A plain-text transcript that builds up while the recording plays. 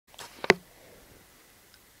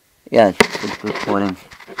Yes, it's recording.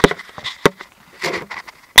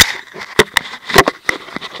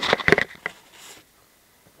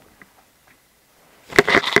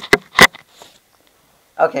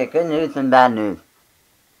 Okay, good news and bad news.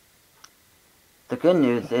 The good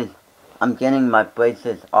news is I'm getting my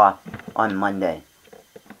braces off on Monday.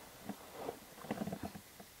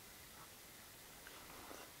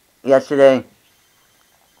 Yesterday,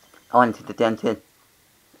 I went to the dentist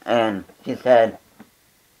and she said,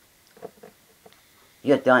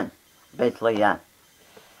 "You're done." Basically, yeah.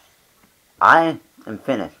 I am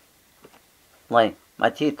finished. Like, my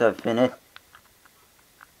teeth are finished.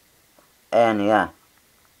 And yeah.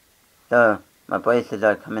 So, my braces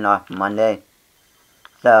are coming off Monday.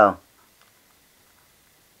 So,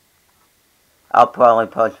 I'll probably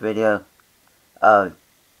post video of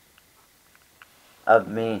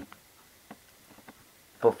me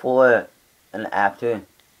before and after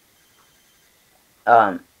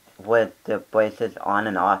with the braces on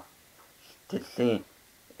and off to see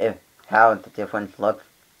how the difference looks.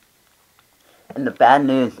 And the bad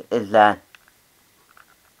news is that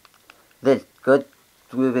this good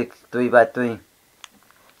Rubik's 3x3,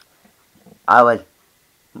 I was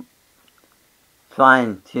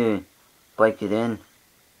trying to break it in,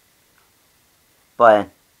 but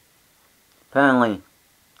apparently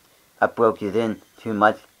I broke it in too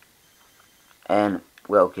much and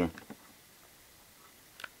broke it.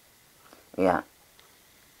 Yeah.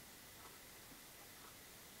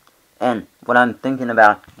 And what I'm thinking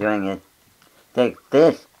about doing is take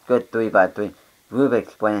this good 3x3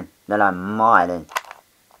 Rubik's brain that I modded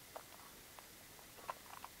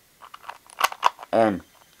and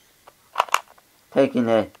taking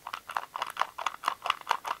it,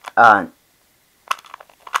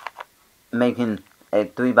 making a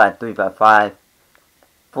 3x3x5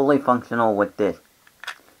 fully functional with this.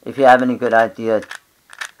 If you have any good ideas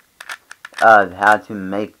of how to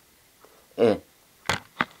make it,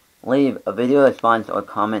 leave a video response or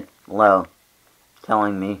comment below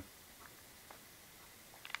telling me.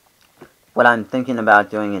 What I'm thinking about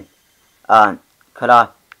doing is cut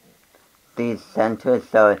off these centers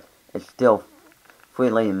so it's still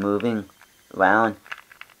freely moving around,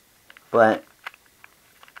 but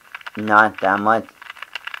not that much,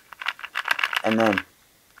 and then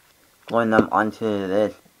gluing them onto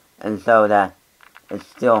this, and so that it's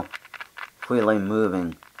still freely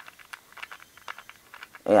moving.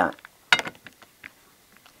 Yeah.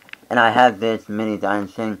 And I have this mini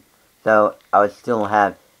dancing, so I would still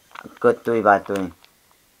have a good 3x3.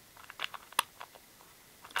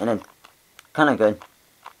 And it's kinda good.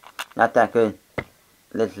 Not that good.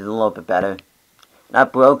 This is a little bit better. And I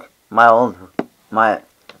broke my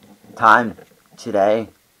time today.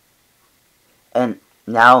 And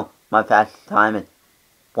now my fastest time is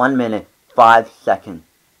 1 minute, 5 seconds.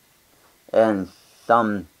 And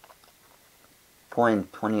some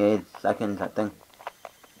 0.28 seconds, I think.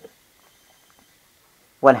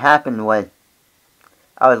 What happened was,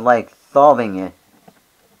 I was like solving it,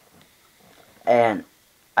 and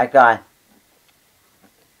I got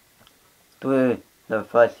through the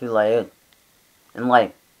first 2 layers, and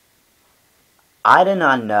like, I did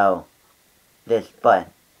not know this, but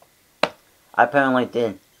I apparently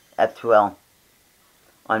did F2L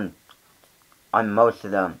on most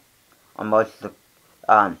of them, on most of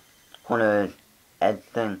the corners, edge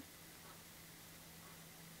thing,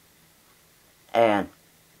 and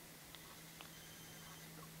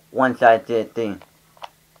once I did the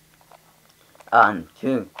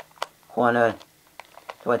 2 corner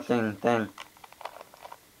switching thing,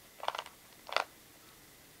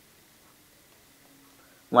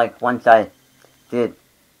 like once I did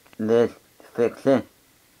this to fix it,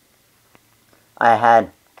 I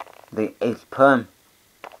had the ace perm,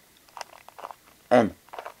 and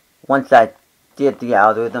once I did the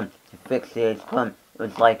algorithm to fix the ace perm, it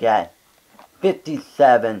was like at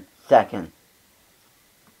 57 seconds.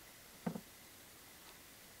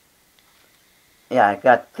 Yeah, I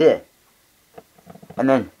got this, and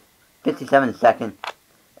then 57 seconds,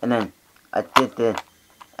 and then I did this,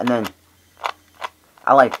 and then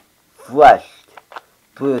I like flushed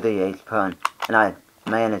through the ace perm, and I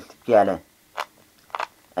managed to get it,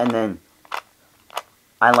 and then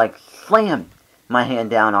I like slammed my hand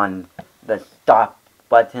down on the stop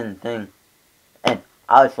button thing, and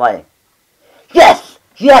I was like, yes,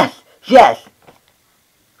 yes, yes,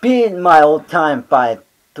 beating my old time by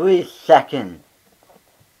 3 seconds.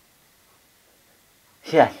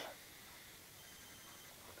 Yes.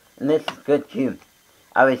 And this is good too.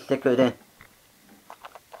 I always stick with it.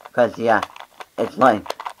 Cause yeah, it's like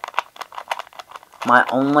my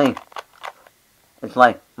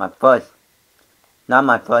first not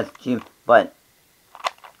my first cube, but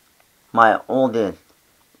my oldest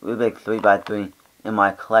Rubik's 3x3 in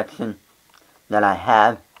my collection that I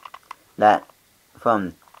have, that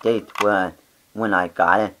from dates when I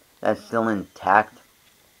got it, that's still intact.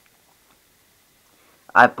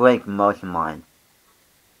 I break most of mine.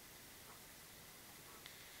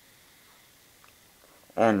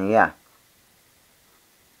 And yeah,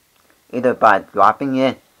 either by dropping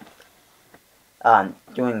it,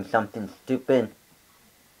 doing something stupid,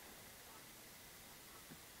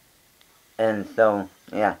 and so,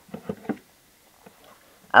 yeah.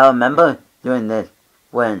 I remember doing this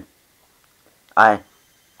when I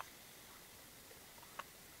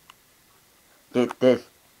did this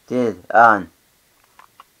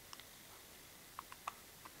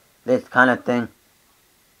kind of thing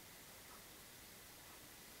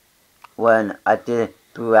when I did it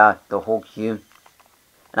throughout the whole cube,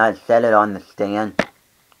 and I set it on the stand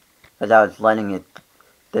because I was letting it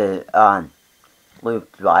the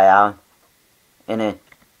loop dry out in it,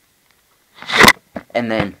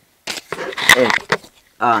 and then it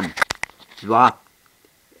dropped.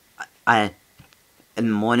 In the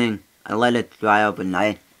morning I let it dry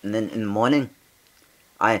overnight, and then in the morning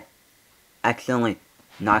I accidentally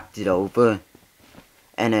knocked it over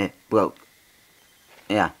and it broke.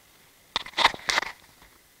 Yeah.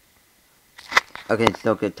 Okay,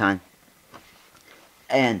 still good time.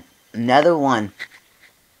 And another one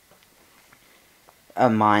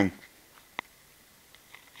of mine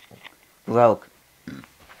broke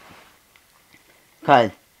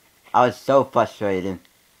because I was so frustrated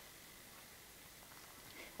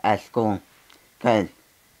at school because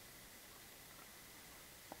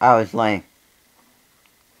I was like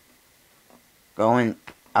gonna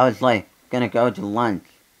go to lunch,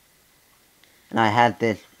 and I had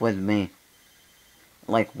this with me,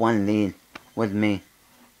 like one of these with me,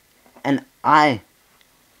 and at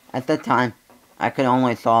the time, I could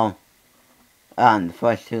only solve the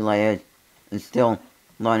first two layers and still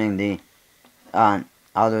learning the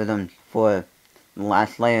algorithms for the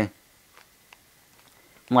last layer.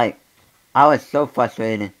 Like, I was so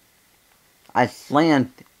frustrated, I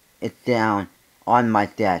slammed it down on my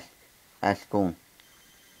desk at school,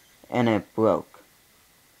 and it broke.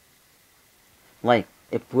 Like,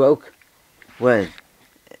 it broke where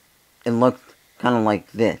it looked kind of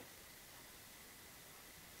like this.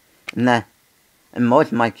 And most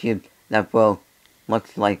of my cubes that broke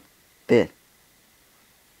looks like this.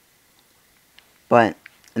 But,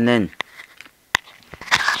 and then,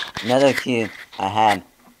 another cube I had,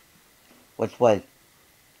 which was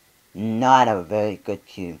not a very good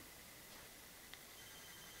cube.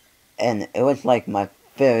 And it was like my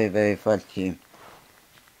very, very first cube.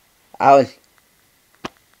 I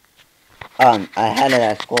had it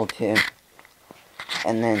at school too.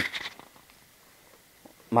 And then,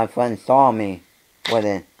 my friend saw me with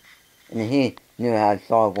it, and he knew how to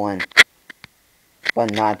solve one,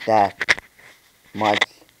 but not that much.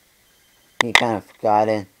 He kind of forgot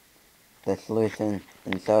it, the solution,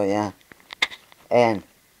 and so yeah.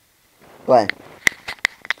 But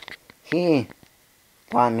he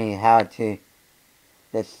taught me how to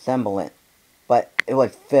disassemble it, but it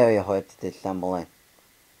was very hard to disassemble it,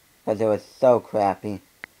 because it was so crappy,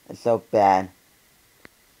 and so bad,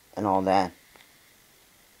 and all that.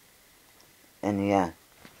 And yeah.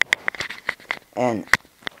 And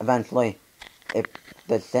eventually,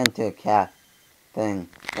 the center cap thing,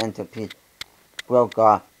 center piece, broke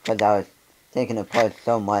off because I was taking it apart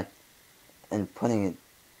so much and putting it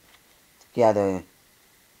together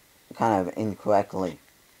kind of incorrectly.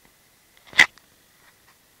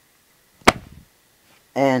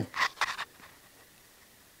 And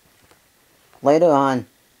later on,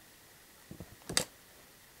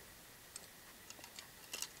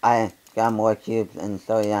 I got more cubes, and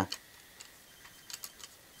so yeah.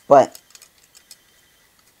 But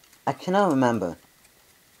I cannot remember.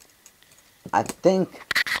 I think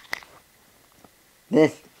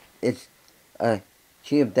this is a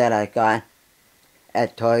cube that I got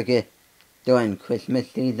at Target during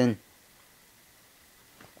Christmas season.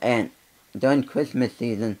 And during Christmas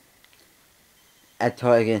season at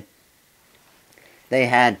Target, they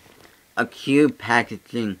had a cube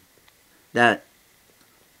packaging that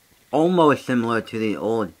almost similar to the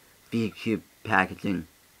old V-Cube packaging.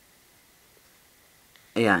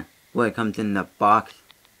 Yeah, where it comes in the box,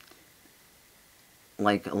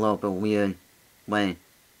 like a little bit weird way.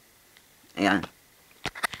 Yeah.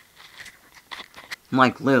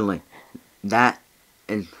 Like, literally, that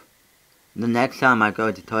is, the next time I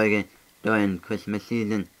go to Target during Christmas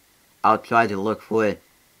season, I'll try to look for it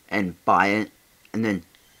and buy it, and then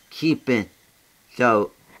keep it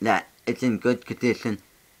so that it's in good condition,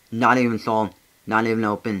 not even sold, not even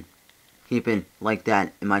open, keep it like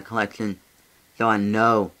that in my collection, so I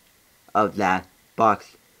know of that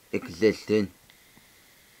box existed.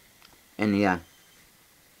 And yeah,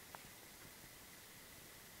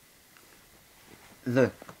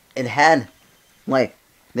 it had like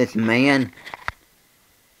this man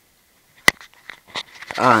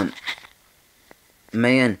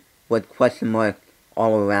with question mark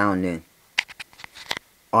all around it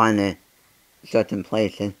on it certain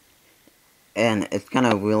places, and it's kind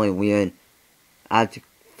of really weird. I have to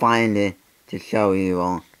find it to show you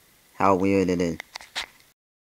all how weird it is.